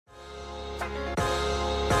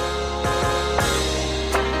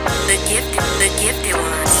The gifted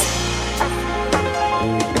ones.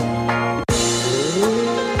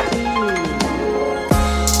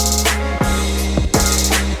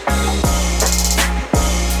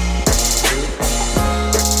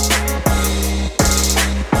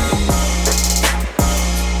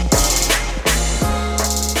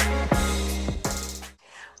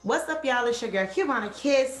 What's up, y'all? It's your girl, Cubana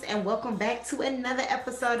Kiss, and welcome back to another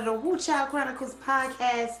episode of the Woo Child Chronicles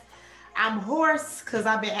podcast. I'm hoarse because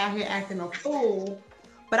I've been out here acting a fool,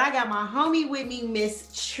 but I got my homie with me, Miss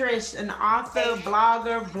Trish, an author,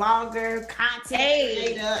 blogger, vlogger, content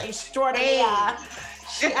creator, extraordinaire.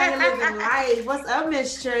 She out here living life. What's up,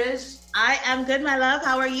 Miss Trish? I am good, my love.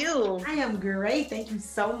 How are you? I am great. Thank you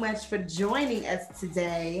so much for joining us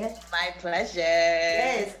today. My pleasure.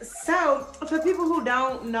 Yes. So, for people who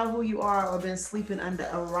don't know who you are or been sleeping under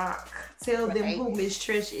a rock, tell them who Miss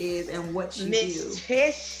Trish is and what you do. Miss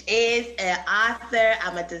Trish is an author.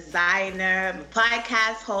 I'm a designer. I'm a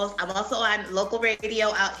podcast host. I'm also on local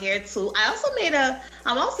radio out here too.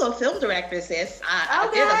 I'm also a film director, sis. I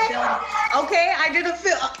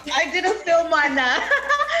did a film on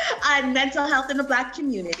mental health in the Black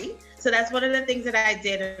community. So that's one of the things that I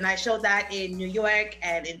did, and I showed that in New York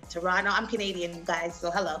and in Toronto. I'm Canadian, guys, so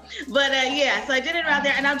hello. But so I did it around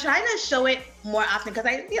there, and I'm trying to show it more often because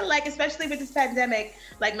I feel like, especially with this pandemic,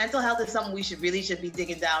 like mental health is something we should be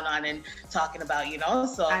digging down on and talking about, you know.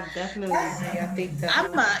 So I definitely agree. I think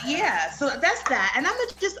that So that's that, and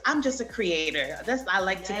I'm just a creator. I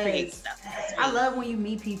like to create stuff. I love when you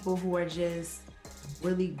meet people who are just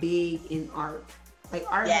really big in art. Like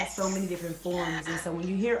art has so many different forms, and so when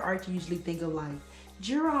you hear art, you usually think of like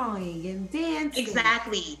drawing and dancing.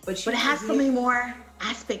 Exactly, but it has so many more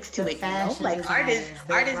aspects to it. You know, like art is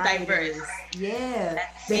diverse. Yeah,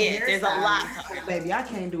 there's a lot. Baby, I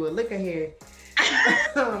can't do a lick of hair.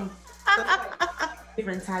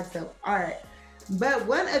 Different types of art. But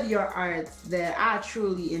one of your arts that I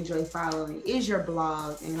truly enjoy following is your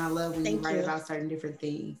blog, and I love when you write about certain different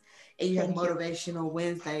things. And you have Motivational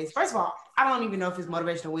Wednesdays. First of all, I don't even know if it's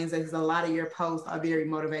Motivational Wednesdays because a lot of your posts are very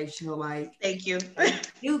motivational. Like, thank you.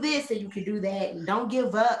 Do this and you can do that, and don't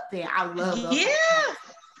give up. And I love those. Yeah.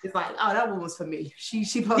 It's like, oh, that one was for me. She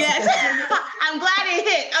posted. Yes. I'm glad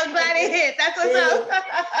it hit. That's what's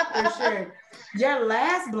up. For sure. Your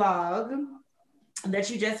last blog that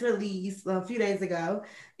you just released a few days ago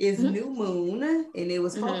is New Moon, and it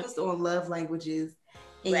was focused on love languages.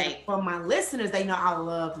 And for my listeners, they know I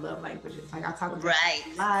love languages. Like I talk about it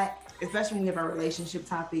a lot, especially when we have our relationship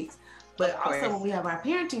topics. But also when we have our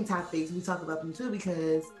parenting topics, we talk about them too,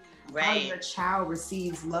 because how your child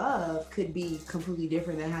receives love could be completely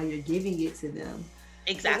different than how you're giving it to them.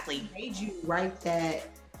 Exactly. So what made you write that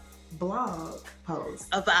blog post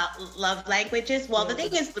about love languages? Well, the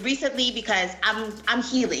thing is, recently, because I'm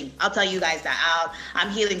healing, I'll tell you guys that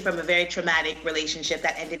I'm healing from a very traumatic relationship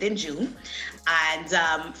that ended in June,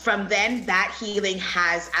 and from then that healing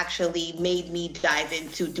has actually made me dive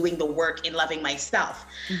into doing the work in loving myself.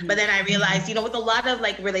 But then I realized, you know, with a lot of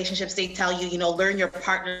like relationships, they tell you, you know, learn your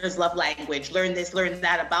partner's love language, learn this, learn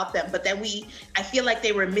that about them, but then I feel like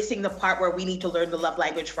they were missing the part where we need to learn the love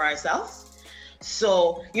language for ourselves.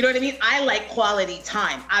 So, you know what I mean? I like quality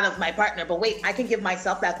time out of my partner, but wait, I can give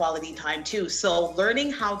myself that quality time too. So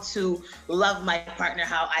learning how to love my partner,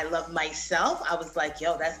 how I love myself, I was like,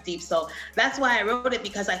 yo, that's deep. So that's why I wrote it,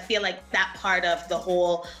 because I feel like that part of the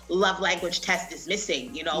whole love language test is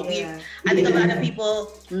missing. You know, I think a lot of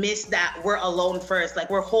people miss that we're alone first, like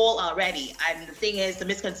we're whole already. And the thing is, the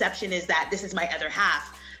misconception is that this is my other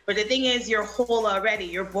half. But the thing is, you're whole already.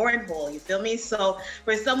 You're born whole. You feel me? So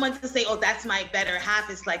for someone to say, "Oh, that's my better half,"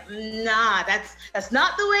 it's like, nah, that's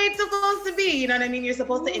not the way it's supposed to be. You know what I mean? You're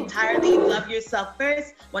supposed to entirely love yourself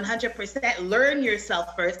first, 100%. Learn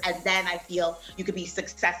yourself first, and then I feel you could be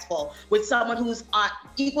successful with someone who's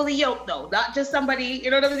equally yoked, though, not just somebody. You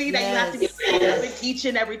know what I mean? That you have to be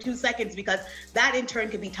teaching every 2 seconds, because that in turn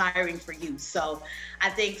could be tiring for you. So I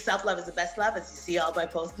think self-love is the best love, as you see all my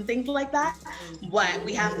posts and things like that. But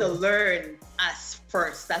we have to learn us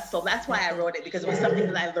first. That's why I wrote it, because it was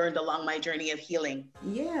something that I learned along my journey of healing.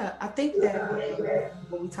 Yeah, I think that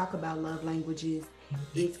when we talk about love languages,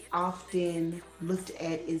 it's often looked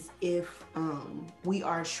at as if we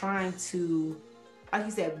are trying to, like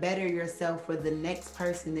you said, better yourself for the next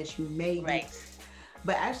person that you may meet.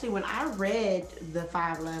 But actually, when I read the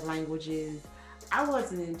 5 love languages, I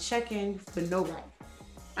wasn't checking for nobody.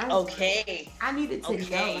 I needed to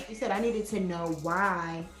know, like you said, I needed to know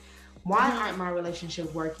why aren't my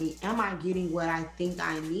relationships working? Am I getting what I think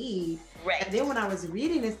I need? And then when I was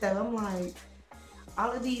reading this stuff, I'm like,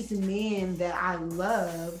 all of these men that I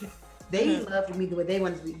loved, they loved me the way they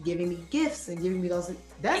wanted to be, giving me gifts and giving me those.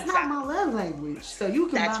 That's not my love language. So you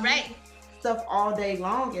can buy me stuff all day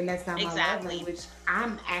long, and that's not my love language.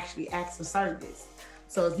 I'm actually acts of service.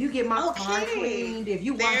 So if you get my car cleaned, if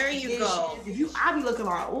you wash the dishes, I be looking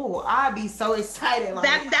like, oh, I'd be so excited. Like,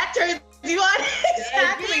 that turns you on.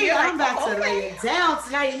 Exactly. Yeah, I'm about to lay it down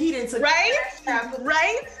tonight. He didn't took right.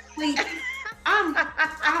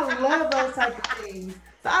 I love those type of things.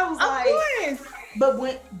 So I was but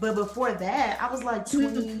before that, I was like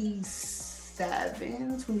 26,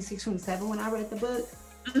 27 when I read the book.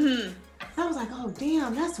 Mm-hmm. I was like, oh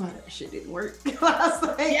damn, that's why that shit didn't work. I was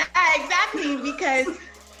like, yeah, exactly, because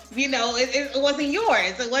it wasn't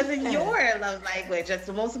yours. It wasn't your love language. That's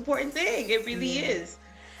the most important thing. It really is.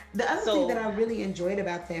 The other thing that I really enjoyed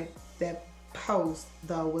about that post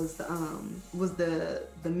though was the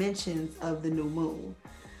mentions of the new moon.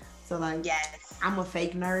 So like, yes, I'm a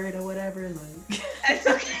fake nerd or whatever. Like, that's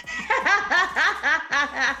okay.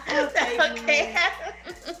 Okay.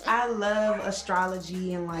 I love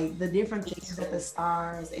astrology and like the different things that the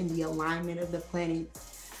stars and the alignment of the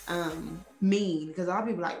planets mean. Because a lot of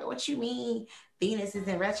people are like, what you mean? Venus is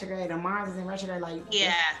in retrograde or Mars is in retrograde? Like,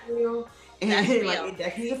 yeah. And like, it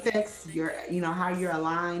definitely affects your, how you're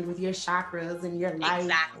aligned with your chakras and your life.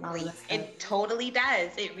 Exactly. It totally does.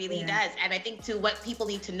 It really does. And I think too, what people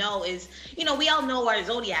need to know is, we all know our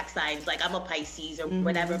zodiac signs. Like I'm a Pisces or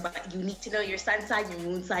whatever, but you need to know your sun sign, your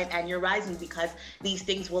moon sign, and your rising, because these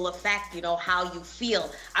things will affect, how you feel.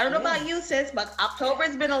 I don't know about you, sis, but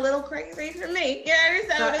October's been a little crazy for me. You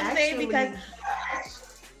understand what I'm saying? Because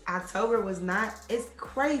October was not as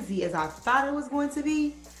crazy as I thought it was going to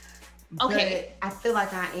be. Okay. But I feel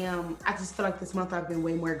like I just feel like this month I've been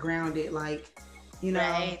way more grounded, like,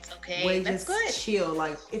 right. Okay. way That's just good. Chill.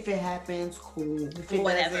 Like if it happens, cool. If it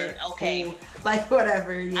whatever. Okay. Cool. Like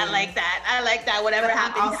whatever. Yeah. I like that. Whatever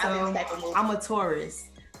happens, happens type of move. I'm a Taurus.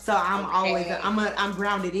 So I'm always I'm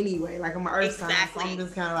grounded anyway. Like I'm an earth sign, so I'm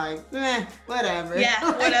just kind of like, whatever. Yeah,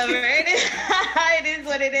 whatever. It is. It is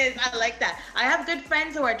what it is. I like that. I have good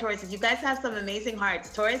friends who are Tauruses. You guys have some amazing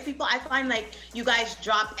hearts. Taurus people, I find like you guys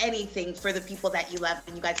drop anything for the people that you love,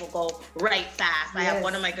 and you guys will go right fast. Yes. I have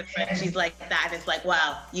one of my good friends. She's like that, and it's like,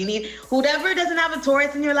 wow, you need whoever doesn't have a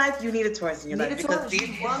Taurus in your life. You need a Taurus in your life because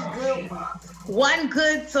one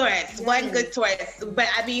good Taurus. Yes. One good Taurus. But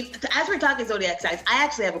I mean, as we're talking zodiac signs, I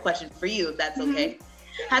actually have a question for you, if that's okay.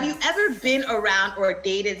 Have you ever been around or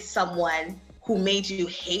dated someone who made you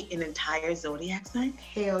hate an entire zodiac sign?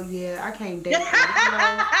 Hell yeah, I can't date to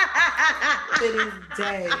this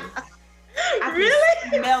day. I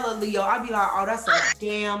can smell a Leo. I'd be like, oh, that's a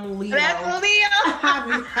damn Leo. That's a Leo. I'd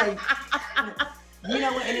be like, you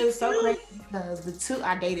know what? And it was so crazy because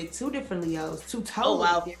I dated two different Leos, two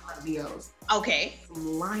totally different Leos. Okay.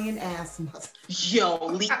 Some lion ass mother.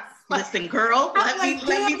 Yo, listen, girl. Let me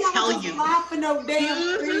tell you. For no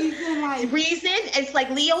damn reason. It's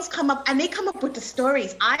like Leos come up and they come up with the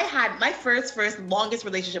stories. I had my first longest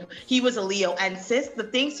relationship. He was a Leo, and sis, the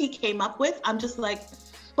things he came up with, I'm just like,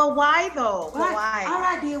 but why though? But why? All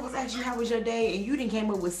I did was ask you how was your day, and you didn't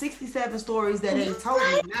came up with 67 stories that ain't told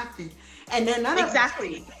me nothing. And then none of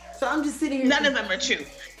them. So I'm just sitting here. None of them are true.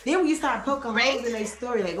 Then when you start poking holes in their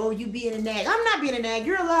story, like, oh, you being a nag. I'm not being a nag.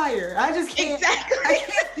 You're a liar. I just can't. Exactly.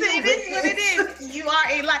 It is what it is. You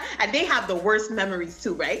are a liar. And they have the worst memories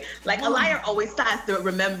too, right? Like a liar always has to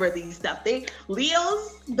remember these stuff.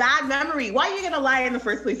 Leo's bad memory. Why are you going to lie in the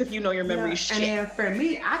first place if you know your memory is shit? And then for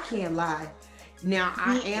me, I can't lie. Now,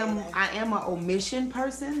 I am an omission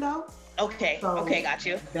person though. Okay. So okay, got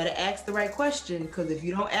you. Better ask the right question, because if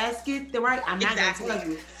you don't ask it the right, I'm not going to tell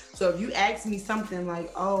you. So if you ask me something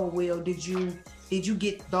like, oh, well, did you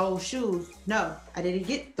get those shoes? No, I didn't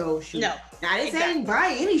get those shoes. No. Now, I didn't say I didn't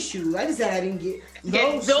buy any shoes. I just said I didn't get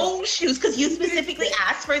those shoes because you specifically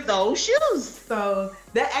asked for those shoes. So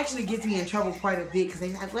that actually gets me in trouble quite a bit because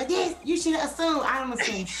they're like, well, this, you should assume. I don't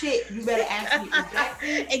assume shit. You better ask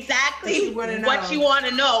me exactly what you want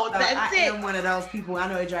to know. So That's I am one of those people. I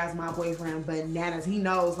know it drives my boyfriend bananas. He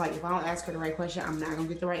knows, like, if I don't ask her the right question, I'm not going to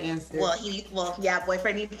get the right answer.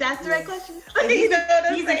 Boyfriend needs to ask the right question. He's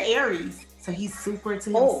an Aries. So he's super to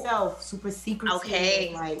himself, super secretive.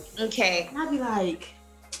 Okay. Like, okay. And I'd be like,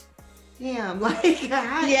 damn, like,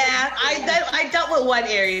 I dealt with one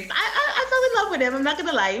Aries. I fell in love with him. I'm not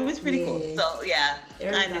gonna lie, it was pretty cool. So yeah,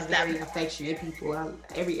 Aries I understand. Very affectionate people.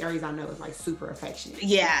 Every Aries I know is like super affectionate.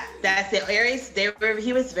 Yeah, that's it. Aries,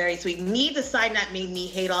 he was very sweet. Me, the sign that made me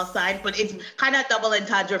hate all signs, but it's kind of double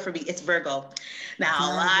entendre for me. It's Virgo. Now a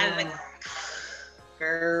lot of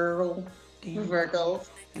Virgos.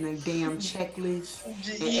 and a damn checklist.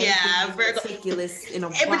 Yeah, Virgo. Meticulous in a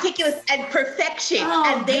box. And meticulous and perfection, Oh,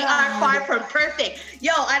 and they God. are far from perfect.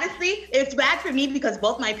 Yo, honestly, it's bad for me because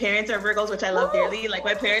both my parents are Virgos, which I love dearly. Like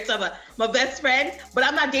my parents are my best friend, but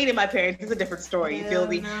I'm not dating my parents. It's a different story. You feel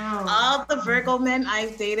me? No. All the Virgo men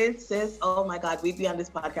I've dated, sis. Oh my God, we'd be on this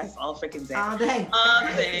podcast all freaking day. All day. All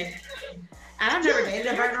day. I've never dated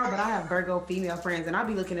a Virgo, but I have Virgo female friends, and I'll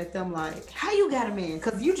be looking at them like, "How you got a man?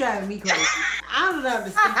 Because you driving me crazy. I don't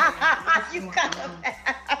understand." You got a man.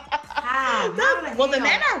 How? Well, the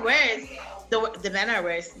men are worse. The men are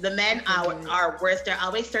worse. The men are worse. They're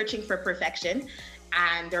always searching for perfection,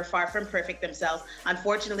 and they're far from perfect themselves.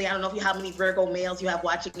 Unfortunately, I don't know if you how many Virgo males you have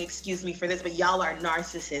watching. Excuse me for this, but y'all are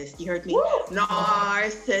narcissists. You heard me? Woo.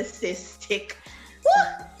 Narcissistic. Woo.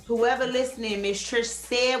 Whoever listening, Miss Trish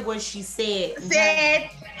said what she said. Said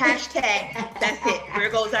hashtag. That's it.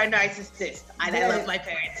 Virgos are narcissists, and I love my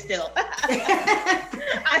parents still.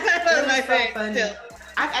 I love my parents still.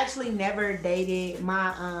 I've actually never dated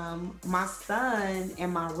my son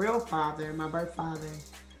and my real father, my birth father.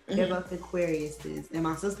 They're both Aquariuses, and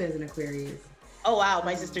my sister is an Aquarius. Oh wow,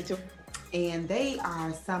 my sister too. And they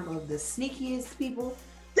are some of the sneakiest people.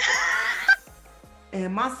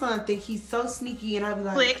 And my son think he's so sneaky, and I be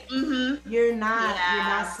like, Slick. You're not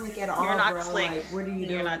slick at all, You're not bro. slick. Like, what are you You're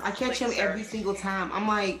doing? not I catch slick, him sir. every single time. I'm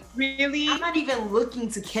like, Really? I'm not even looking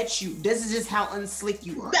to catch you. This is just how unslick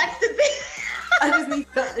you are. That's the thing. I just need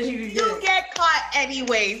you to You get caught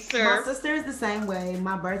anyway, sir. My sister is the same way.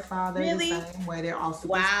 My birth father is the same way. They're also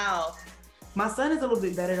Wow. My son is a little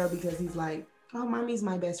bit better though because he's like, oh, mommy's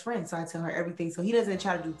my best friend, so I tell her everything. So he doesn't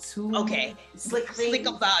try to do too slick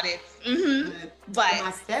about it. But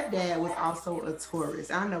my stepdad was also a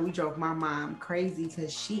Taurus. I know we drove my mom crazy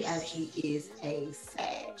because she actually is a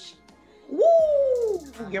Sag. Woo!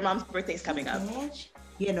 Your mom's birthday's coming up. Sag?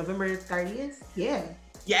 Yeah, November 30th. Yeah.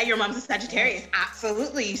 Yeah, your mom's a Sagittarius.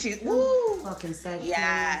 Absolutely. She's woo. Fucking Sagittarius.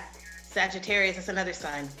 Yeah. Sagittarius, that's another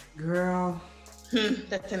sign. Girl.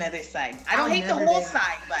 That's another sign. I don't hate the whole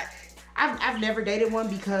sign, but I've never dated one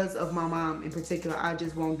because of my mom in particular. I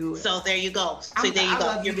just won't do it. So there you go. There you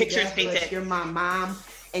go. Your picture is painted. You're my mom,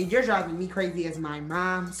 and you're driving me crazy as my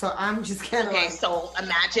mom. So I'm just kind of so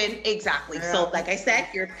imagine exactly. Girl. So like I said,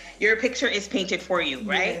 your picture is painted for you,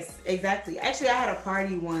 right? Yes, exactly. Actually, I had a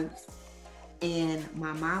party once, and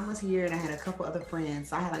my mom was here, and I had a couple other friends.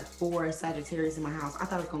 So I had like 4 Sagittarius in my house. I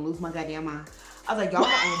thought I was gonna lose my goddamn mind. I was like, y'all are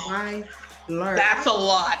on my learn. That's a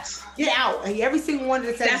lot. Get out. Like, every single one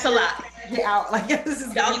that says that's a lot. Get out. Like this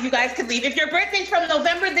is y'all, you guys can leave. If your birthday's from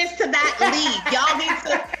November this to that, leave. Y'all need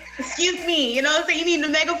to excuse me. You know what I'm saying? You need the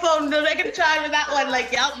megaphone, the mega charge of that one.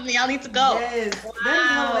 Like y'all need to go. Yes. Wow. That is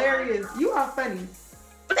hilarious. You are funny.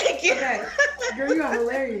 Thank you. Okay. Girl, you are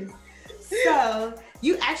hilarious. So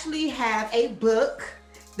you actually have a book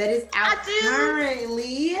that is out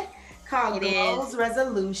currently called Goals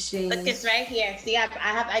Resolution. Look, it's right here. See, I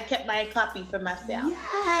kept my copy for myself.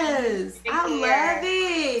 Yes, I love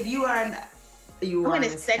it. You are I'm gonna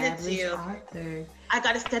send it to you. Author. I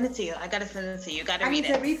gotta send it to you. You gotta read it. I need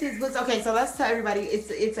to read these books. Okay, so let's tell everybody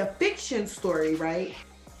it's a fiction story, right?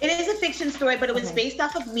 It is a fiction story, but it was based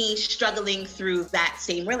off of me struggling through that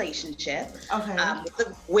same relationship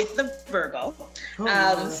with the Virgo.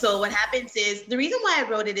 So what happens is, the reason why I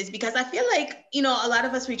wrote it is because I feel like, a lot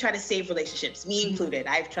of us, we try to save relationships, me included.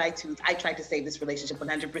 I tried to save this relationship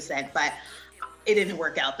 100%, but it didn't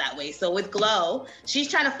work out that way. So with Glow, she's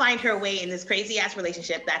trying to find her way in this crazy ass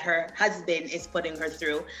relationship that her husband is putting her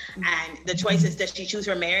through. And the choice is, does she choose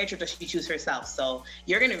her marriage or does she choose herself? So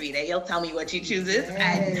you're going to read it. You'll tell me what she chooses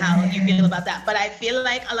and how you feel about that. But I feel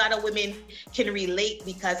like a lot of women can relate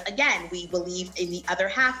because, again, we believe in the other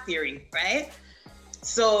half theory, right?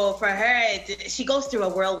 So for her, she goes through a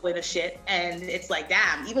whirlwind of shit, and it's like,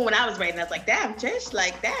 damn. Even when I was writing, I was like, damn, Trish,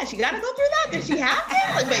 like, damn, she gotta go through that. Does she have to?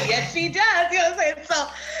 Like, but yes, she does. You know what I'm saying? So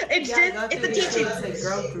it's a teaching.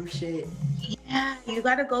 Girl through shit. Yeah, you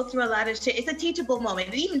gotta go through a lot of shit. It's a teachable moment.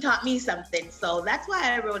 It even taught me something. So that's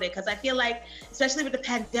why I wrote it, because I feel like, especially with the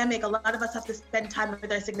pandemic, a lot of us have to spend time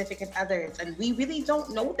with our significant others, and we really don't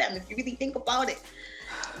know them. If you really think about it,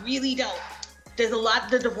 really don't. There's a lot,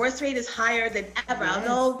 the divorce rate is higher than ever. I don't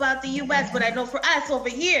know about the US, but I know for us over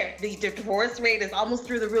here, the divorce rate is almost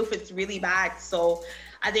through the roof. It's really bad. So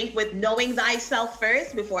I think with knowing thyself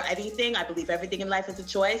first before anything, I believe everything in life is a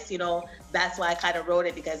choice. That's why I kind of wrote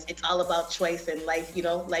it, because it's all about choice and life,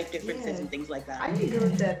 life differences and things like that. I agree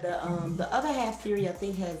with that. The other half theory, I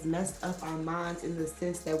think, has messed up our minds in the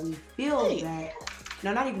sense that we feel that,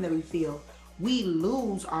 no, not even that we feel, we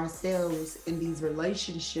lose ourselves in these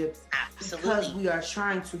relationships because we are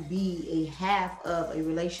trying to be a half of a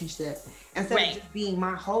relationship instead of just being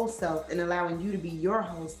my whole self and allowing you to be your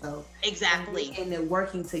whole self. Exactly. And then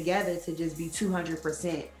working together to just be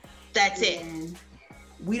 200%. That's it.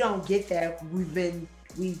 We don't get that. We've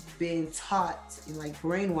been taught and like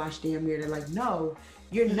brainwashed damn near. They're like, no,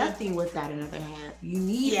 you're nothing without another half. You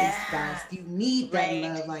need this spouse. You need that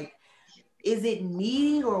love. Like, is it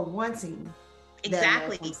needing or wanting that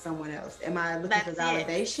love from someone else? Am I looking for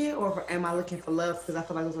validation or am I looking for love? Because I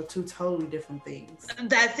feel like those are two totally different things.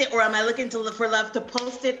 That's it. Or am I looking for love to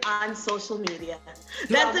post it on social media?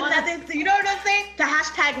 That's another thing. You know what I'm saying? The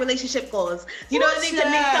hashtag relationship goals. You know what I mean? To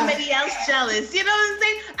make somebody else jealous. You know what I'm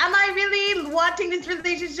saying? Am I really wanting this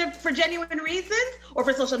relationship for genuine reasons or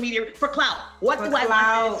for social media, for clout? What do I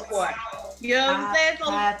want this for? You know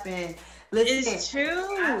what I'm saying? Listen, it's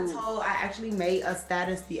true. I actually made a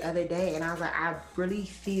status the other day and I was like, I really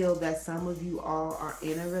feel that some of you all are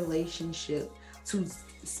in a relationship to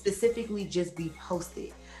specifically just be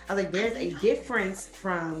posted. I was like, there's a difference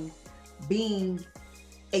from being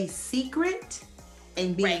a secret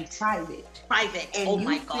and being private. And oh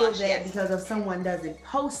my gosh, feel that because if someone doesn't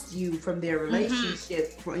post you from their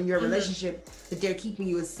relationship, from your relationship, that they're keeping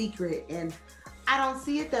you a secret. And I don't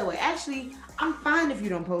see it that way. Actually, I'm fine if you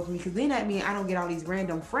don't post me because then that means I don't get all these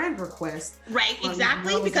random friend requests. Right,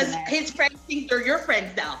 exactly. Because his friends think they're your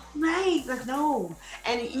friends now. Right, like no.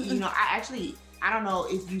 And you know, I don't know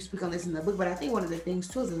if you speak on this in the book, but I think one of the things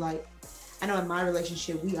too is like, I know in my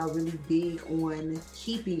relationship, we are really big on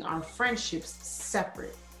keeping our friendships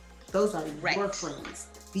separate. Those are your friends.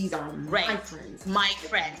 These are my friends. My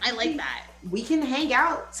friends. I like that. We can hang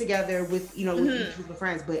out together with, you know, with each group of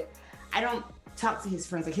friends, but I don't talk to his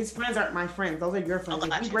friends. Like his friends aren't my friends. Those are your friends.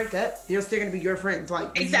 Like if we break up, they're still gonna be your friends.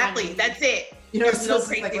 Like exactly. That's it. You know, there's no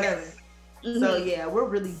craziness. So yeah, we're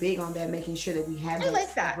really big on that, making sure that we have that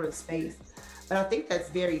separate space. But I think that's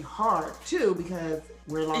very hard too because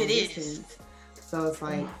we're long distance. So it's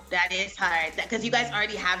like that is hard because you guys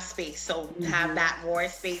already have space, so have that more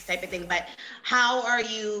space type of thing. But how are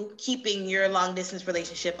you keeping your long distance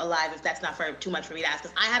relationship alive? If that's not too much for me to ask,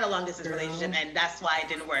 because I had a long distance relationship and that's why it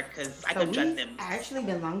didn't work because I couldn't trust him. I actually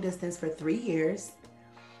been long distance for 3 years.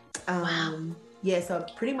 Wow. Yeah, so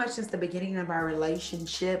pretty much since the beginning of our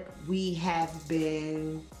relationship, we have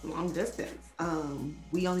been long distance.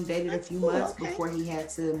 We only dated a few months before he had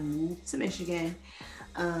to move to Michigan.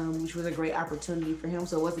 Which was a great opportunity for him.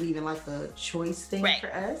 So it wasn't even like a choice thing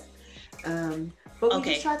for us. But we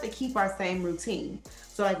just tried to keep our same routine.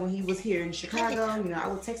 So like when he was here in Chicago, you know, I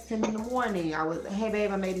would text him in the morning. I would, hey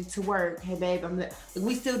babe, I made it to work. Hey babe,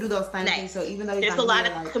 we still do those same things. So even though there's a lot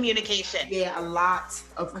of communication. Yeah, a lot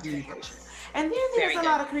of communication. And then there's a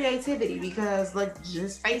lot of creativity because like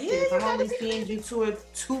just face it, if I'm only seeing you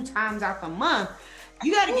 2 times out the month,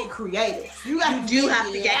 you got to get creative. You have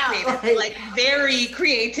to get creative, like very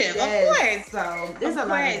creative, of course. So there's a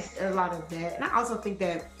lot of that. And I also think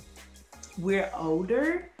that we're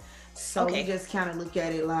older, so we just kind of look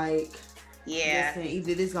at it like, listen,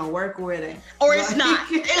 either this gonna work or it ain't. Or it's not.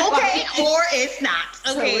 Okay, or it's not.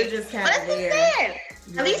 Okay. So we're just kind of there.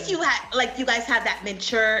 At least you guys have that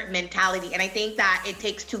mature mentality. And I think that it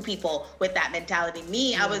takes 2 people with that mentality.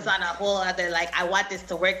 Me, I was on a whole other, like, I want this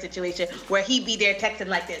to work situation where he'd be there texting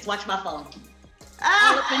like this, watch my phone.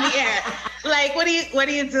 All up in the air. Like, what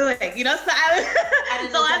are you doing? You know, so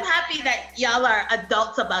I'm happy that y'all are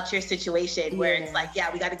adults about your situation where it's like,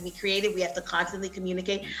 we got to be creative. We have to constantly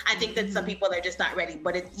communicate. I think that some people are just not ready,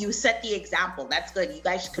 but you set the example. That's good. You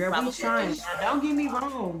guys could probably try. Don't get me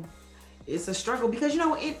wrong. It's a struggle because, you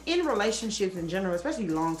know, in relationships in general, especially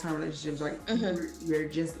long-term relationships, like you're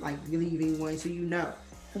just like leaving one, so you know.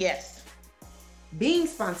 Yes. Being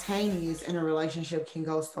spontaneous in a relationship can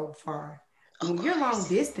go so far. When you're long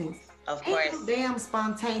distance, ain't no damn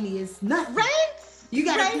spontaneous nothing. Right? You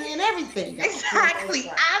gotta plan everything. Exactly.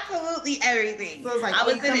 Absolutely everything. So it's like, I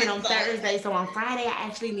was coming on Thursday, so on Friday I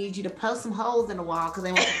actually need you to post some holes in the wall because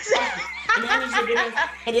they want to and then I need you to do this,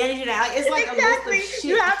 and then I need you to, like, it's like a list of shit.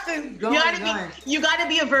 You have to. You gotta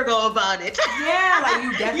be a Virgo about it. Yeah, like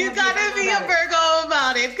you definitely. You gotta be a Virgo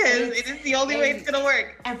about it because it is the only way it's gonna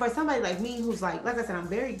work. And for somebody like me, who's like I said, I'm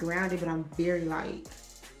very grounded, but I'm very like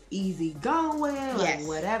easy going, like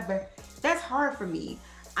whatever. That's hard for me.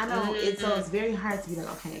 I know it's very hard to be like,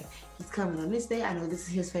 okay, he's coming on this day. I know this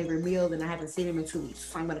is his favorite meal, and I haven't seen him in 2 weeks,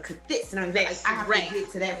 so I'm gonna cook this. And I have to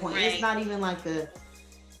get to that point. It's not even like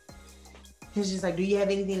He's just like, do you have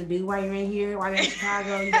anything to do while you're in here? While you're in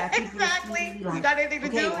Chicago, you got people exactly. To see? Like, you got anything to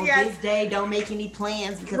do? On Yes. this day, don't make any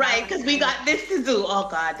plans because we got this to do. Oh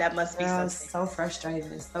God, that must be something. So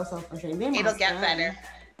frustrating. It's so frustrating. Then it'll get better.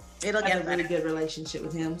 It'll get better. Really good relationship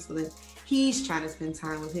with him, so that he's trying to spend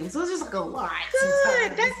time with him. So it's just like a lot.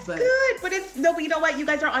 Good. That's good. But it's no. But you know what? You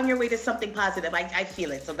guys are on your way to something positive. I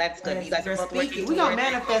feel it. So that's good. Yes, you guys are both working. We're gonna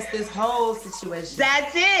manifest this whole situation.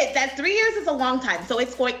 That's it. That 3 years is a long time. So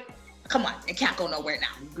it's going. Come on, it can't go nowhere now.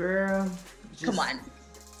 Girl, come on.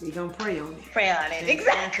 We're gonna pray on it. Pray on it.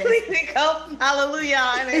 Exactly. We go hallelujah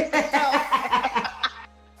on it.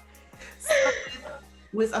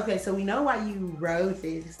 Okay, so we know why you wrote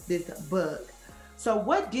this book. So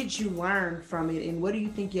what did you learn from it, and what do you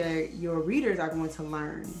think your readers are going to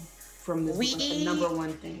learn from this book? The number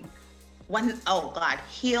one thing. Oh God,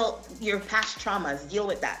 heal your past traumas. Deal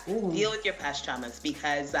with that. Ooh. Deal with your past traumas,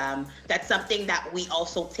 because that's something that we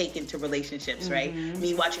also take into relationships, right?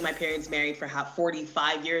 Me watching my parents married for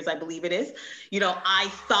 45 years, I believe it is. You know, I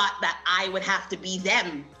thought that I would have to be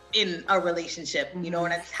them in a relationship, you know,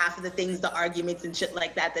 and that's half of the things, the arguments and shit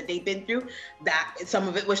like that they've been through, that some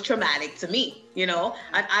of it was traumatic to me, you know,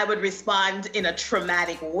 and I would respond in a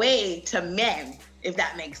traumatic way to men, if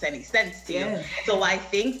that makes any sense to you. So I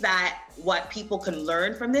think that what people can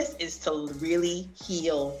learn from this is to really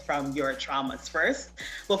heal from your traumas first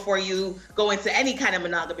before you go into any kind of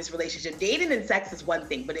monogamous relationship. Dating and sex is one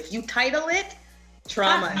thing, but if you title it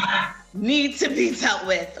trauma, need to be dealt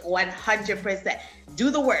with 100%.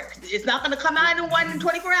 Do the work. It's not going to come out in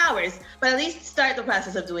 24 hours, but at least start the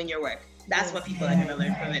process of doing your work. That's what people are going to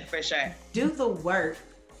learn from it, for sure. Do the work.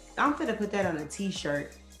 I'm going to put that on a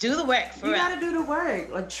t-shirt. Do the work. You gotta do the work.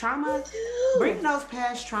 Like trauma, bring those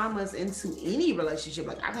past traumas into any relationship.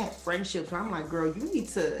 Like I've had friendships where I'm like, girl, you need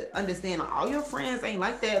to understand all your friends ain't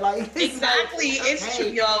like that. Like exactly, it's true,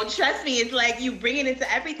 yo. Trust me, it's like you bring it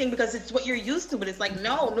into everything because it's what you're used to. But it's like,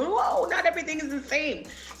 no, not everything is the same.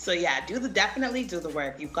 So yeah, definitely do the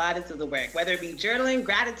work. You gotta do the work. Whether it be journaling,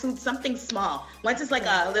 gratitude, something small. Once it's like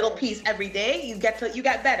a little piece every day, you get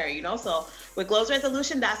better, you know. So with Glow's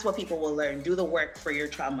resolution, that's what people will learn. Do the work for your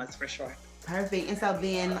traumas, for sure. Perfect. And so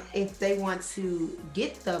then if they want to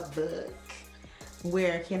get the book,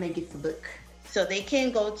 where can they get the book? So they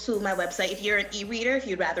can go to my website. If you're an e-reader, if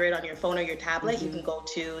you'd rather it on your phone or your tablet, you can go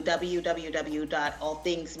to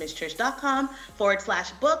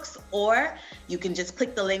www.allthingsmisschurch.com/books, or you can just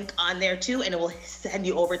click the link on there too, and it will send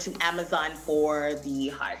you over to Amazon for the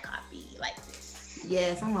hard copy, like this.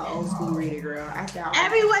 Yes, I'm an old school reader, girl.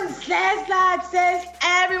 Everyone says that,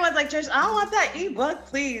 everyone's like, Trish, I don't want that ebook,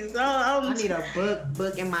 please. I need a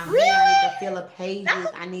book in my hand. I need to fill the pages.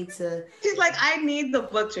 I need to. She's like, I need the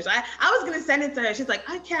book, Trish. I was gonna send it to her. She's like,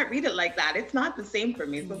 I can't read it like that. It's not the same for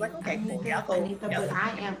me. So I was like, okay, cool. Yeah, I need the book.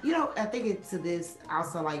 I am, you know, I think it's to this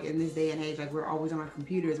also, like in this day and age, like we're always on our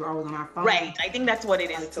computers, we're always on our phones. Right. I think that's what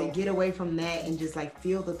it is too. To get away from that and just like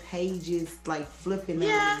feel the pages, like flipping them.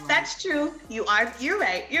 Yeah, that's true. You're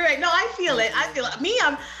right. No, I feel it. Me,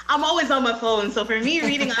 I'm always on my phone. So for me,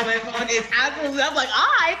 reading on my phone is absolutely, I'm like, all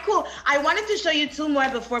right, cool. I wanted to show you two more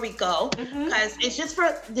before we go, because it's just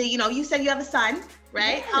for the, you know, you said you have a son,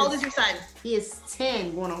 right? Yes. How old is your son? He is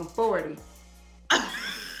 10, going on 40. Okay,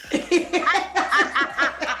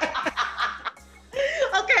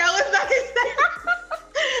 I was not gonna say.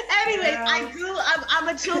 Anyways, I'm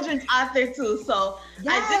a children's author too, so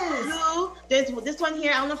yes. There's this one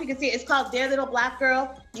here. I don't know if you can see it. It's called Dear Little Black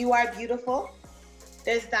Girl, You Are Beautiful.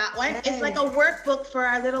 There's that one. Yes. It's like a workbook for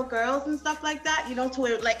our little girls and stuff like that, you know,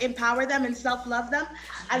 to like empower them and self-love them.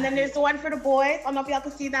 And then there's the one for the boys. I don't know if y'all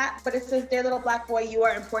can see that, but it says, Dear Little Black Boy, You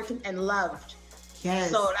Are Important and Loved.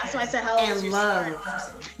 Yes. So that's why I said, how old is your son?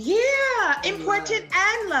 Yeah, important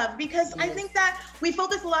and love, because I think that we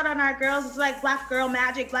focus a lot on our girls. It's like black girl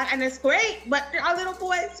magic, and it's great, but our little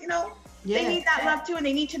boys, you know, they need that love too, and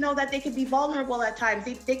they need to know that they could be vulnerable at times.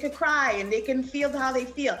 They could cry and they can feel how they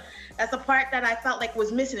feel. That's the part that I felt like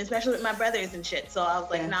was missing, especially with my brothers and shit. So I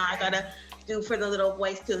was like, nah, I gotta do for the little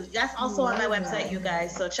boys too. That's also on my website, you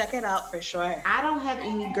guys. So check it out for sure. I don't have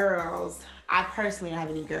any girls. I personally don't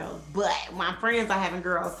have any girls, but my friends are having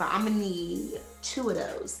girls, so I'm gonna need 2 of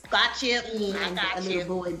those. Got you. And a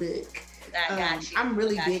little boy book. I got you. I'm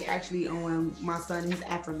really big actually on my son, his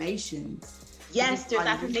affirmations. Yes, there's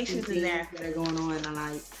affirmations in there that are going on, and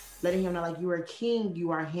like letting him know like you are a king,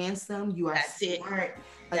 you are handsome, you are smart.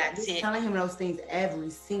 That's it. Telling him those things every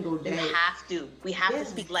single day. We have to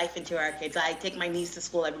speak life into our kids. I take my niece to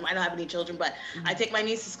school I don't have any children, but I take my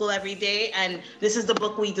niece to school every day, and this is the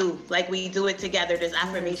book we do. Like, we do it together. There's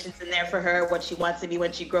affirmations in there for her, what she wants to be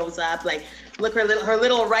when she grows up. Like, look, her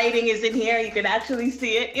little writing is in here. You can actually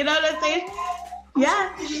see it. You know what I'm saying?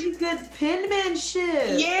 Yeah. Really good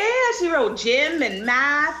penmanship. Yeah, she wrote gym and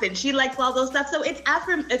math, and she likes all those stuff. So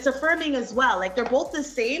it's affirming as well. Like, they're both the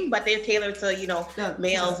same, but they're tailored to,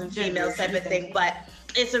 males and females type of thing. But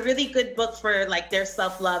it's a really good book for like their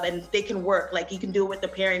self-love, and they can work. Like, you can do it with the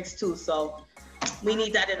parents too. So we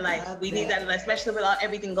need that in life. Need that in life, especially with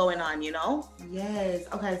everything going on, Yes.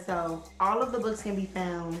 Okay, so all of the books can be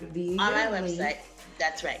found via on my website.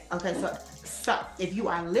 That's right. Okay, so if you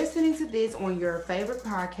are listening to this on your favorite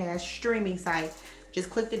podcast streaming site, just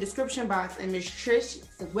click the description box and Ms. Trish's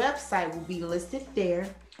website will be listed there.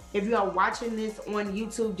 If you are watching this on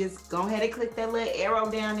YouTube, just go ahead and click that little arrow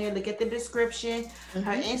down there. Look at the description.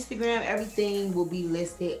 Her Instagram, everything will be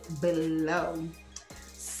listed below.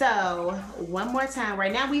 So one more time,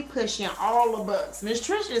 right now we pushing all the books. Ms.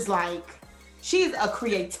 Trish is like, she's a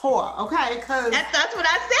creator, okay? Cause that's what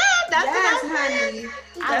I said. Honey.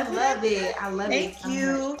 I love it. Thank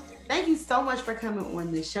you. Thank you so much for coming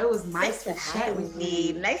on the show. It was nice to chat with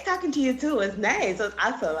you. Nice talking to you too. It's nice. It was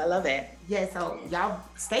awesome. I love it. Yeah, so y'all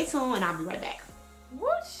stay tuned and I'll be right back. Woo,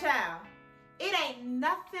 child. It ain't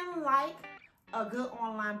nothing like a good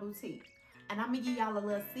online boutique. And I'm gonna give y'all a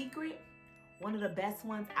little secret. One of the best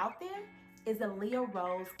ones out there is Aaliyah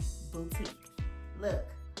Rose Boutique. Look,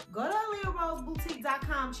 go to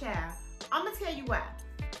AleahRoseBoutique.com, child. I'm gonna tell you why.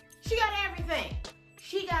 She got everything.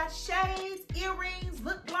 She got shades, earrings,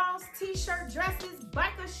 lip gloss, t-shirt, dresses,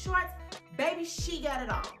 biker shorts. Baby, she got it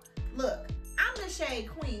all. Look, I'm the shade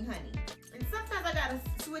queen, honey. And sometimes I gotta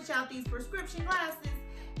switch out these prescription glasses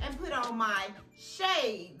and put on my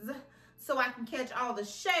shades so I can catch all the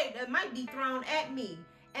shade that might be thrown at me.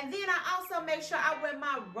 And then I also make sure I wear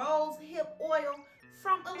my rose hip oil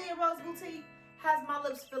from Aaliyah Rose Boutique. Has my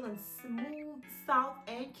lips feeling smooth, soft,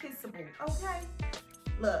 and kissable, okay?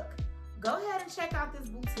 Look, go ahead and check out this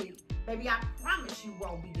boutique. Baby, I promise you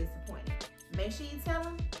won't be disappointed. Make sure you tell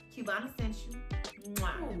them Cubana sent you.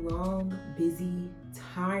 Mwah. A long, busy,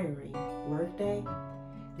 tiring workday,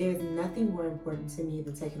 there's nothing more important to me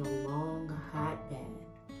than taking a long, hot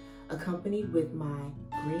bath, accompanied with my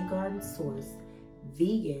Green Garden Source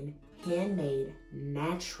vegan, handmade,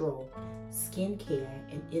 natural skincare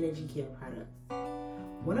and energy care products.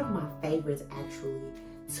 One of my favorites actually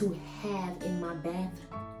to have in my bath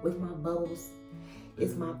with my bubbles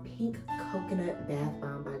is my pink coconut bath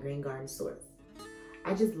bomb by Green Garden Source.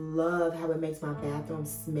 I just love how it makes my bathroom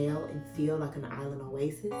smell and feel like an island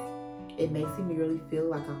oasis. It makes me really feel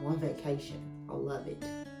like I'm on vacation. I love it.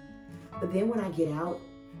 But then when I get out,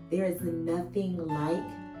 there is nothing like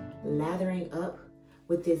lathering up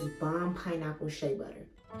with this bomb pineapple shea butter.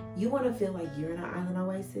 You want to feel like you're in an island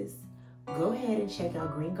oasis? Go ahead and check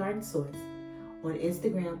out Green Garden Source on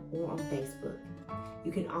Instagram or on Facebook.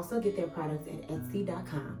 You can also get their products at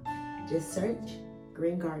Etsy.com. Just search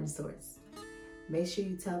Green Garden Source. Make sure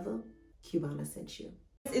you tell them Cubana sent you.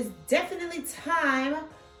 It's definitely time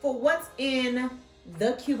for what's in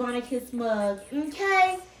the Cubana Kiss mug,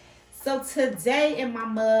 okay? So today in my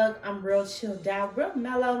mug, I'm real chilled out, real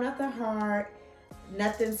mellow, nothing hard,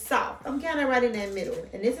 nothing soft. I'm kind of right in that middle.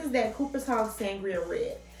 And this is that Cooper's Hawk Sangria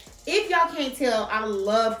Red. If y'all can't tell, I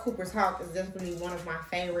love Cooper's Hawk. It's definitely one of my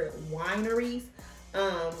favorite wineries.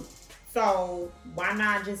 So why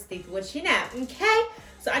not just stick to what you know, okay?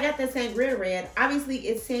 So I got the Sangria Red. Obviously,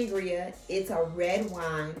 it's sangria. It's a red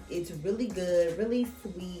wine. It's really good, really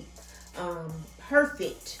sweet,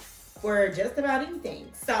 perfect for just about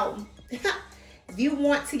anything. So if you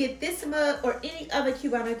want to get this mug or any other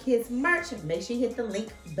Cubana Kids merch, make sure you hit the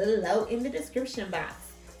link below in the description box.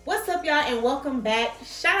 What's up, y'all, and welcome back.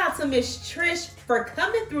 Shout out to Miss Trish for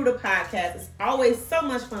coming through the podcast. It's always so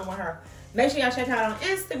much fun with her. Make sure y'all check her out on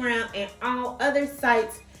Instagram and all other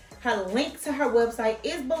sites. Her link to her website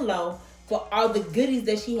is below for all the goodies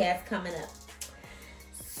that she has coming up.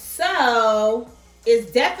 So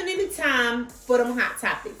it's definitely time for them hot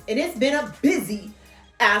topics. And it's been a busy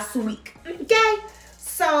ass week. Okay?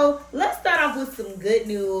 So let's start off with some good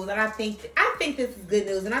news. And I think this is good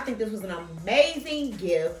news. And I think this was an amazing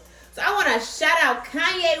gift. So I want to shout out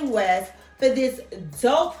Kanye West for this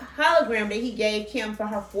dope hologram that he gave Kim for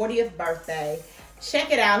her 40th birthday.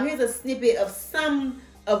 Check it out. Here's a snippet of some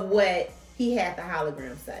of what he had the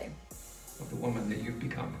hologram say. Of the woman that you've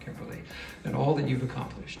become, Kimberly, and all that you've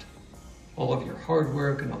accomplished. All of your hard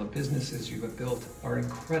work and all the businesses you have built are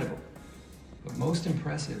incredible. But most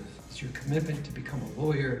impressive is your commitment to become a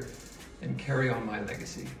lawyer and carry on my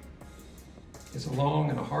legacy. It's a long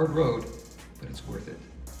and a hard road, but it's worth it.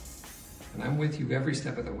 And I'm with you every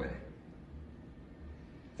step of the way.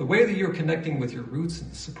 The way that you're connecting with your roots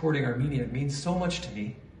and supporting Armenia means so much to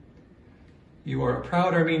me. You are a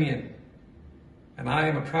proud Armenian, and I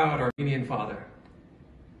am a proud Armenian father.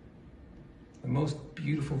 The most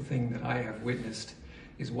beautiful thing that I have witnessed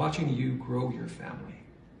is watching you grow your family.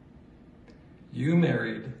 You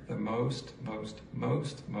married the most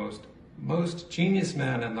genius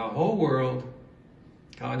man in the whole world,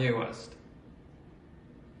 Kanye West.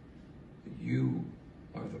 You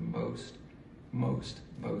are the most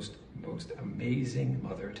amazing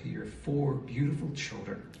mother to your 4 beautiful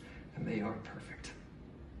children, and they are perfect.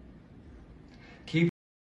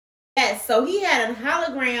 Yes, so he had a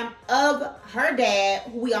hologram of her dad,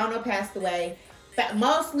 who we all know passed away,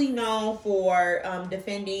 mostly known for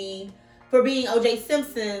being O.J.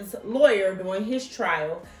 Simpson's lawyer during his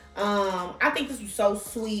trial. I think this was so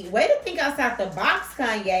sweet. Way to think outside the box,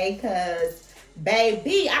 Kanye, because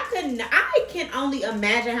baby, I can only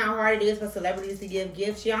imagine how hard it is for celebrities to give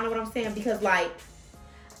gifts. Y'all know what I'm saying? Because like,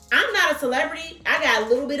 I'm not a celebrity. I got a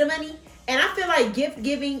little bit of money. And I feel like gift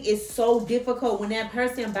giving is so difficult when that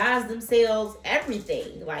person buys themselves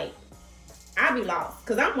everything. Like, I be lost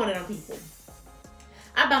because I'm one of them people.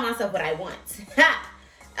 I buy myself what I want.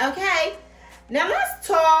 Okay. Now let's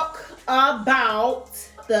talk about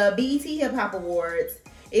the BET Hip Hop Awards.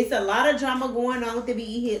 It's a lot of drama going on with the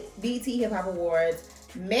BET Hip Hop Awards.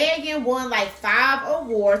 Megan won like 5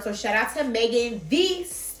 awards. So shout out to Megan Thee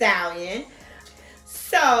Stallion.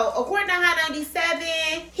 So, according to Hot 97,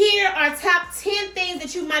 here are top 10 things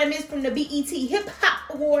that you might have missed from the BET Hip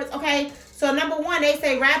Hop Awards, okay? So, number 1, they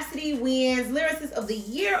say Rhapsody wins Lyricist of the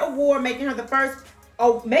Year award, making that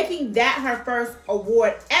her first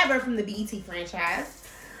award ever from the BET franchise.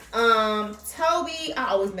 Toby, I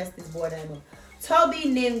always mess this boy name up. Toby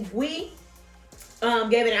Nwigwe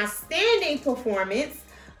gave an outstanding performance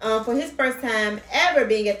for his first time ever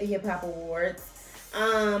being at the Hip Hop Awards.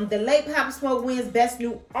 The late Pop Smoke wins Best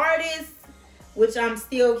New Artist, which I'm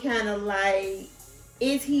still kind of like,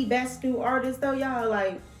 is he Best New Artist though, y'all?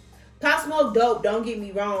 Like, Pop Smoke dope, don't get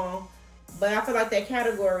me wrong, but I feel like that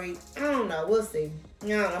category, I don't know, we'll see.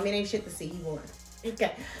 Ain't shit to see, he won.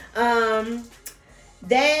 Okay.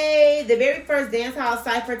 The very first dance hall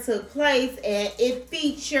cypher took place, and it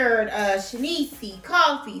featured Shanice,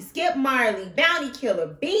 Coffee, Skip Marley, Bounty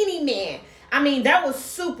Killer, Beanie Man. That was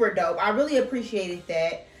super dope. I really appreciated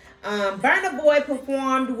that. Burna Boy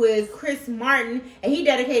performed with Chris Martin, and he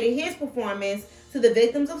dedicated his performance to the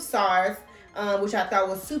victims of SARS, which I thought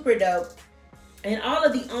was super dope. And all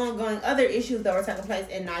of the ongoing other issues that were taking place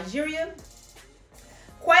in Nigeria.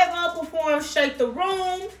 Quavo performed Shake the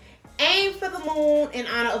Room, Aim for the Moon in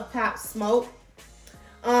honor of Pop Smoke.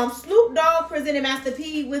 Snoop Dogg presented Master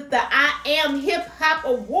P with the I Am Hip Hop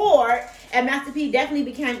Award, and Master P definitely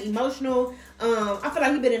became emotional. I feel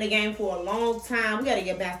like he's been in the game for a long time. We got to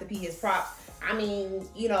give Master P his props. A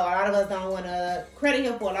lot of us don't want to credit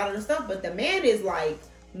him for a lot of the stuff, but the man is like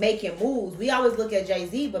making moves. We always look at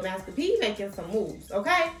Jay-Z, but Master P making some moves,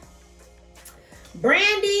 okay?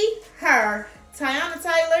 Brandy, her, Tiana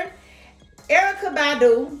Taylor, Erykah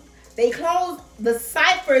Badu, they closed the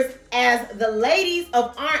ciphers as the ladies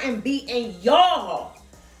of R&B, and y'all,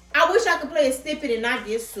 I wish I could play a snippet and not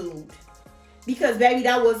get sued. Because, baby,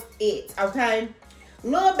 that was it, okay?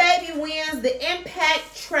 Lil Baby wins the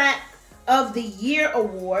Impact Track of the Year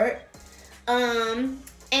award.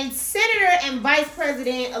 And Senator and Vice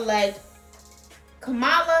President-elect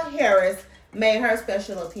Kamala Harris made her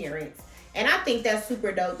special appearance. And I think that's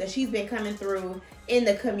super dope that she's been coming through in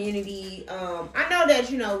the community. I know that,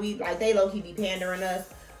 they low-key be pandering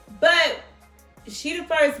us. But she the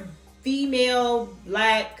first female,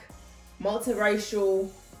 black, multiracial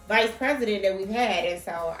vice president that we've had. And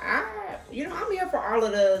so, I'm here for all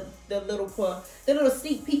of the little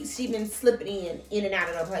sneak peeks she's been slipping in and out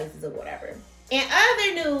of the places or whatever. In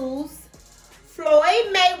other news,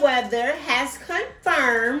 Floyd Mayweather has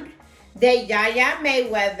confirmed that Yaya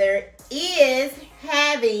Mayweather is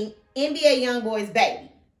having NBA YoungBoy's baby.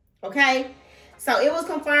 Okay? So it was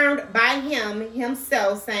confirmed by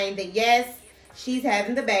himself saying that yes, she's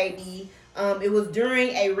having the baby. It was during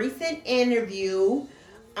a recent interview.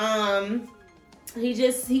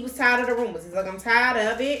 He was tired of the rumors. He's like, I'm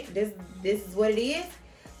tired of it. This is what it is.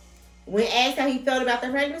 When asked how he felt about the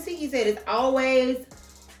pregnancy, he said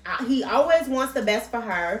he always wants the best for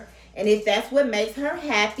her. And if that's what makes her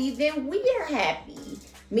happy, then we are happy.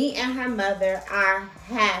 Me and her mother are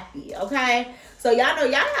happy, okay? So y'all know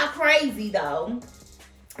y'all not crazy though.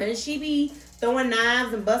 And she be throwing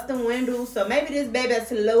knives and busting windows. So maybe this baby has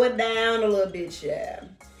to slow it down a little bit, yeah.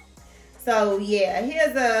 So yeah,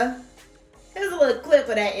 here's a little clip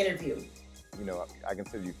of that interview. You know, I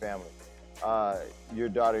consider you family. Your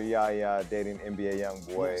daughter Yaya dating NBA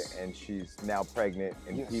YoungBoy, Yes. and she's now pregnant,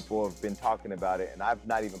 and Yes. people have been talking about it, and I've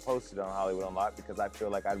not even posted on Hollywood Unlocked because I feel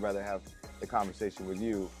like I'd rather have the conversation with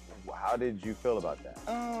you. How did you feel about that?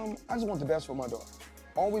 I just want the best for my daughter.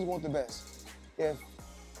 Always want the best. If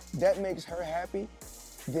that makes her happy,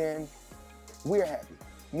 then we're happy.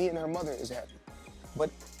 Me and her mother is happy. But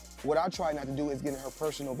what I try not to do is get in her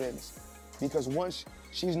personal business. Because once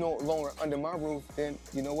she's no longer under my roof, then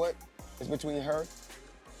you know what? It's between her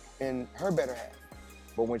and her better half.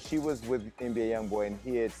 But when she was with NBA YoungBoy and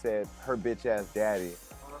he had said her bitch ass daddy,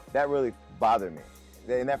 that really bothered me.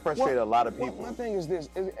 And that frustrated a lot of people. My thing is this,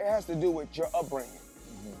 it has to do with your upbringing.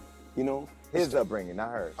 You know? His upbringing, not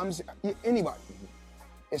hers. Anybody.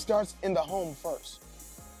 It starts in the home first.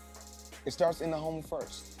 It starts in the home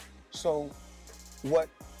first. So what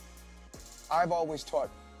I've always taught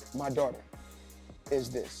my daughter is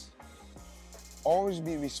this. Always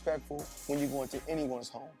be respectful when you go into anyone's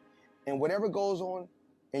home. And whatever goes on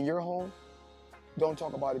in your home, don't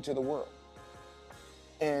talk about it to the world.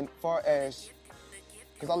 And far as,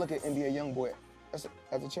 because I look at NBA YoungBoy as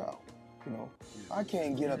a child, you know, I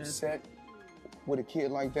can't get upset with a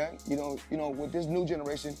kid like that. You know, with this new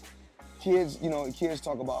generation, kids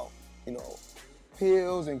talk about,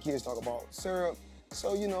 pills, and kids talk about syrup.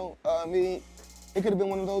 So, I mean, it could have been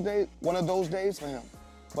one of those days for him.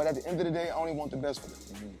 But at the end of the day, I only want the best for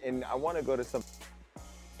him. And I want to go to some.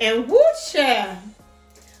 And woo child,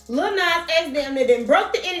 Lil Nas X done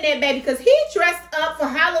broke the internet, baby, because he dressed up for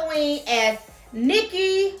Halloween as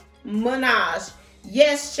Nicki Minaj.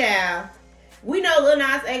 Yes, child. We know Lil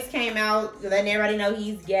Nas X came out letting everybody know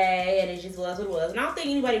he's gay, and it just was what it was. And I don't think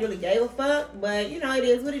anybody really gave a fuck, but it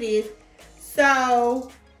is what it is. So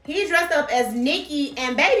he dressed up as Nicki,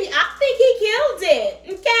 and baby, I think he killed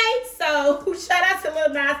it. Okay, so shout out to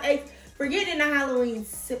Lil Nas X for getting in the Halloween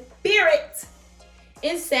spirit.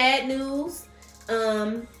 In sad news,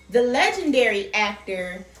 the legendary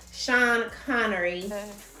actor Sean Connery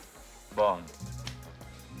Bond.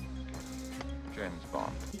 James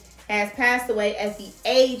Bond. has passed away at the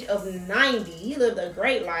age of 90. He lived a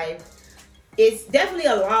great life. It's definitely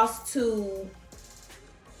a loss to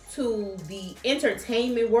the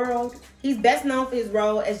entertainment world. He's best known for his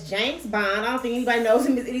role as James Bond. I don't think anybody knows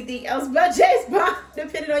him as anything else but James Bond,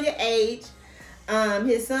 depending on your age.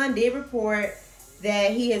 His son did report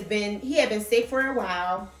that he had been sick for a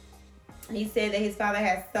while. He said that his father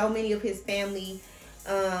has so many of his family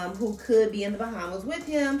who could be in the Bahamas with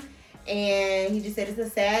him. And he just said it's a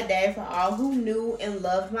sad day for all who knew and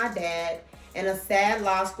loved my dad, and a sad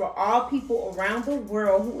loss for all people around the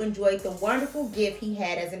world who enjoyed the wonderful gift he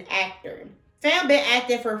had as an actor. Fam been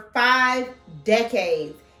acting for 5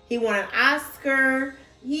 decades. He won an Oscar.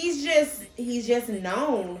 He's just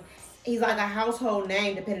known. He's like a household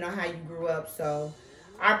name depending on how you grew up. So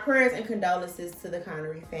our prayers and condolences to the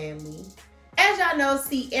Connery family. As y'all know,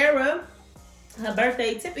 Ciara, her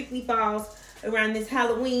birthday typically falls around this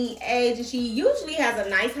Halloween age, and she usually has a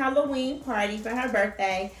nice Halloween party for her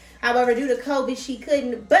birthday. However, due to COVID, she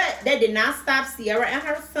couldn't, but that did not stop Ciara and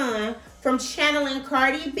her son from channeling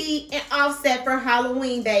Cardi B and Offset for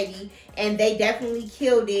Halloween, baby. And they definitely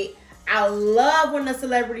killed it. I love when the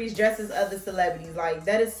celebrities dress as other celebrities. Like,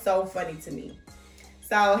 that is so funny to me.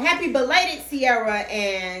 So, happy belated, Ciara,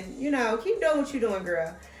 and, keep doing what you're doing,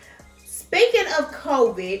 girl. Speaking of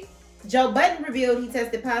COVID, Joe Budden revealed he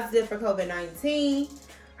tested positive for COVID-19.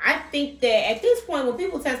 I think that at this point, when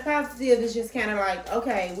people test positive, it's just kind of like,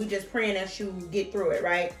 okay, we just praying that you get through it,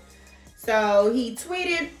 right? So he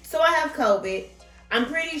tweeted, "So I have COVID. I'm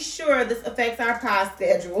pretty sure this affects our pod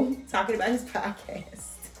schedule." Talking about his podcast.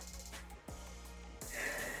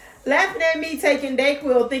 Laughing at me taking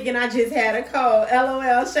Dayquil, thinking I just had a cold.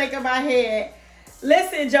 LOL, shaking my head.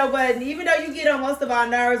 Listen, Joe Budden, even though you get on most of our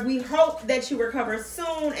nerves, we hope that you recover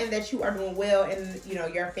soon and that you are doing well, and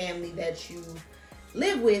your family that you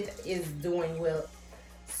live with is doing well.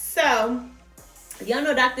 So, y'all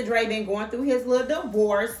know Dr. Dre been going through his little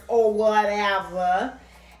divorce or whatever,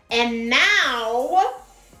 and now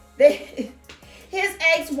his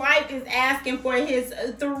ex-wife is asking for his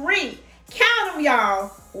 3. Count them, y'all.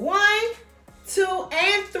 1, 2,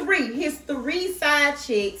 and 3. His 3 side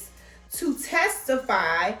chicks to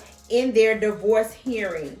testify in their divorce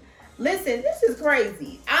hearing. Listen, this is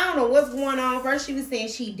crazy. I don't know what's going on. First, she was saying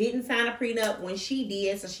she didn't sign a prenup when she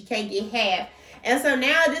did, so she can't get half. And so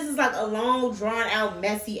now this is like a long, drawn out,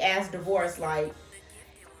 messy ass divorce. Like,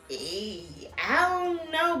 I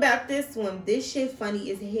don't know about this one. This shit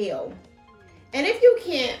funny as hell. And if you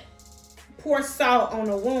can't pour salt on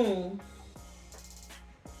a wound,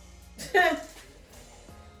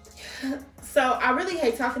 so I really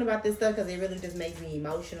hate talking about this stuff because it really just makes me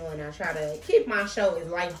emotional, and I try to keep my show as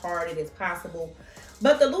lighthearted as possible.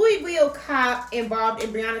 But the Louisville cop involved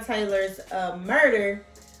in Breonna Taylor's murder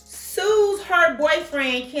sues her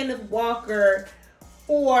boyfriend, Kenneth Walker,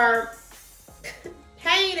 for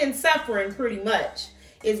pain and suffering, pretty much,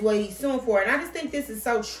 is what he's suing for. And I just think this is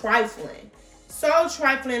so trifling. So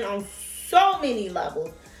trifling on so many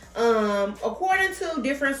levels. According to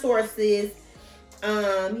different sources,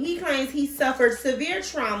 he claims he suffered severe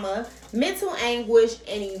trauma, mental anguish,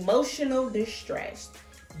 and emotional distress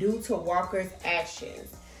due to Walker's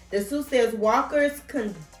actions. The suit says Walker's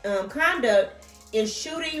conduct in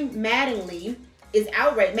shooting Mattingly is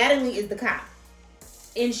outrageous. Mattingly is the cop.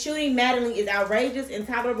 In shooting Mattingly is outrageous,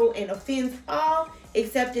 intolerable, and offends all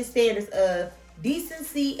accepted standards of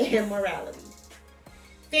decency and morality.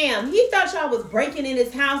 Fam, he thought y'all was breaking in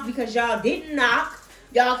his house because y'all didn't knock.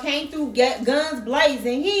 Y'all came through guns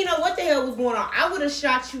blazing. He didn't know what the hell was going on. I would have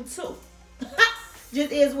shot you too.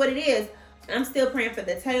 Just is what it is. I'm still praying for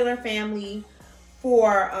the Taylor family,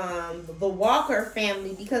 for the Walker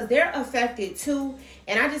family, because they're affected too.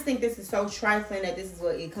 And I just think this is so trifling that this is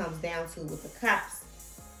what it comes down to with the cops.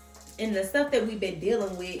 And the stuff that we've been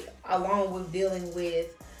dealing with, along with dealing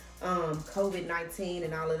with COVID-19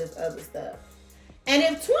 and all of this other stuff. And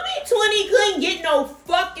if 2020 couldn't get no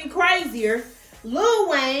fucking crazier, Lil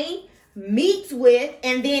Wayne meets with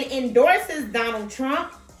and then endorses Donald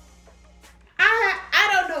Trump.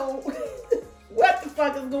 I don't know what the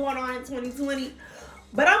fuck is going on in 2020,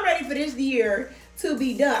 but I'm ready for this year to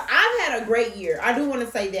be done. I've had a great year. I do want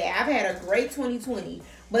to say that. I've had a great 2020,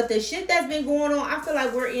 but the shit that's been going on, I feel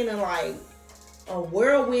like we're in a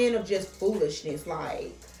whirlwind of just foolishness.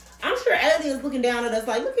 Like, I'm sure aliens looking down at us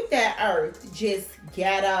like, look at that earth, just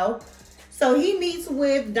ghetto. So he meets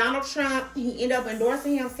with Donald Trump. He ended up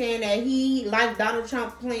endorsing him, saying that he likes Donald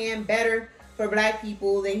Trump's plan better for black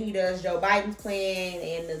people than he does Joe Biden's plan,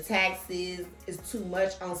 and the taxes is too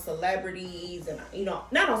much on celebrities, and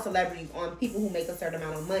not on celebrities, on people who make a certain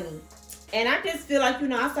amount of money. And I just feel like,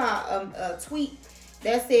 I saw a tweet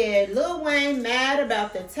that said Lil Wayne mad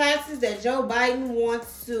about the taxes that Joe Biden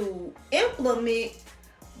wants to implement,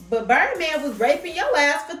 but Birdman was raping your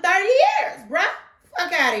ass for 30 years, bruh.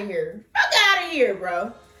 Fuck out of here. Fuck out of here,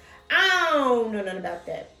 bro. I don't know nothing about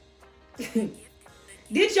that.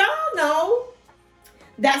 Did y'all know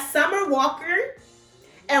that Summer Walker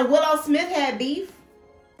and Willow Smith had beef?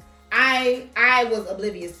 I was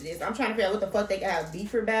oblivious to this. I'm trying to figure out what the fuck they got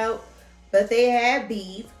beef about, but they had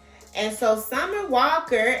beef. And so Summer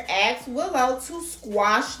Walker asked Willow to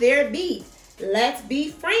squash their beef. Let's be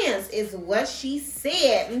friends is what she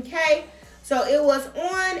said, okay? So it was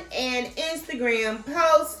on an Instagram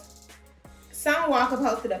post. Summer Walker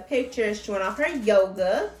posted a picture showing off her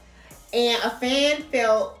yoga, and a fan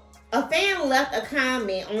left a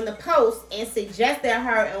comment on the post and suggested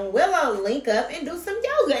her and Willow link up and do some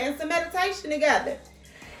yoga and some meditation together.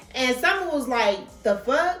 And Summer was like, the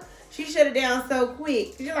fuck? She shut it down so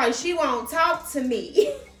quick. She's like, she won't talk to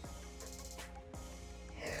me.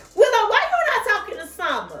 Willow, why you not talking to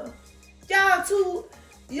Summer?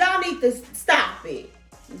 Y'all need to stop it.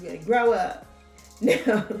 You gotta grow up.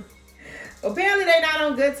 Now, apparently they're not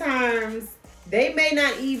on good terms. They may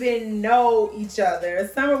not even know each other.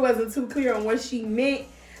 Summer wasn't too clear on what she meant.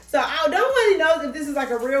 So I don't really know if this is like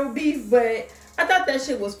a real beef, but I thought that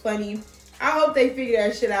shit was funny. I hope they figure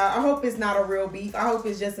that shit out. I hope it's not a real beef. I hope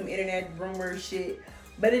it's just some internet rumor shit.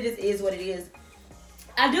 But it just is what it is.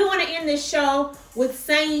 I do want to end this show with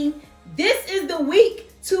saying this is the week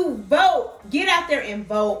to vote. Get out there and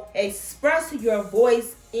vote. Express your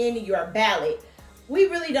voice in your ballot. We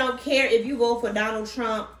really don't care if you vote for Donald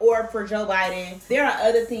Trump or for Joe Biden. There are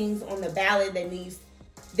other things on the ballot that needs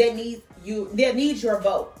your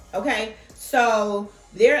vote. Okay? So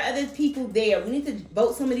there are other people there. We need to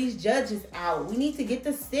vote some of these judges out. We need to get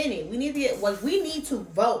the Senate. We need to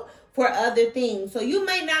vote for other things. So you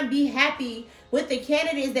may not be happy with the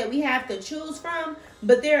candidates that we have to choose from,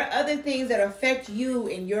 but there are other things that affect you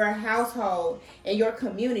in your household and your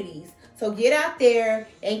communities. So get out there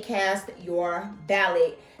and cast your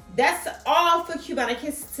ballot. That's all for Cubana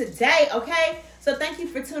Kiss today, okay? So thank you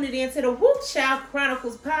for tuning in to the Whoop Child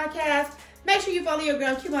Chronicles podcast. Make sure you follow your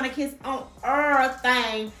girl Cubana Kiss on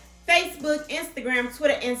everything. Facebook, Instagram,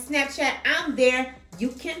 Twitter, and Snapchat. I'm there. You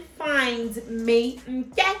can find me,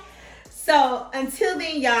 okay? So So until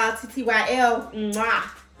then, y'all, TTYL, mwah.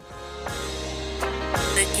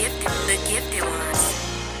 The gifted ones.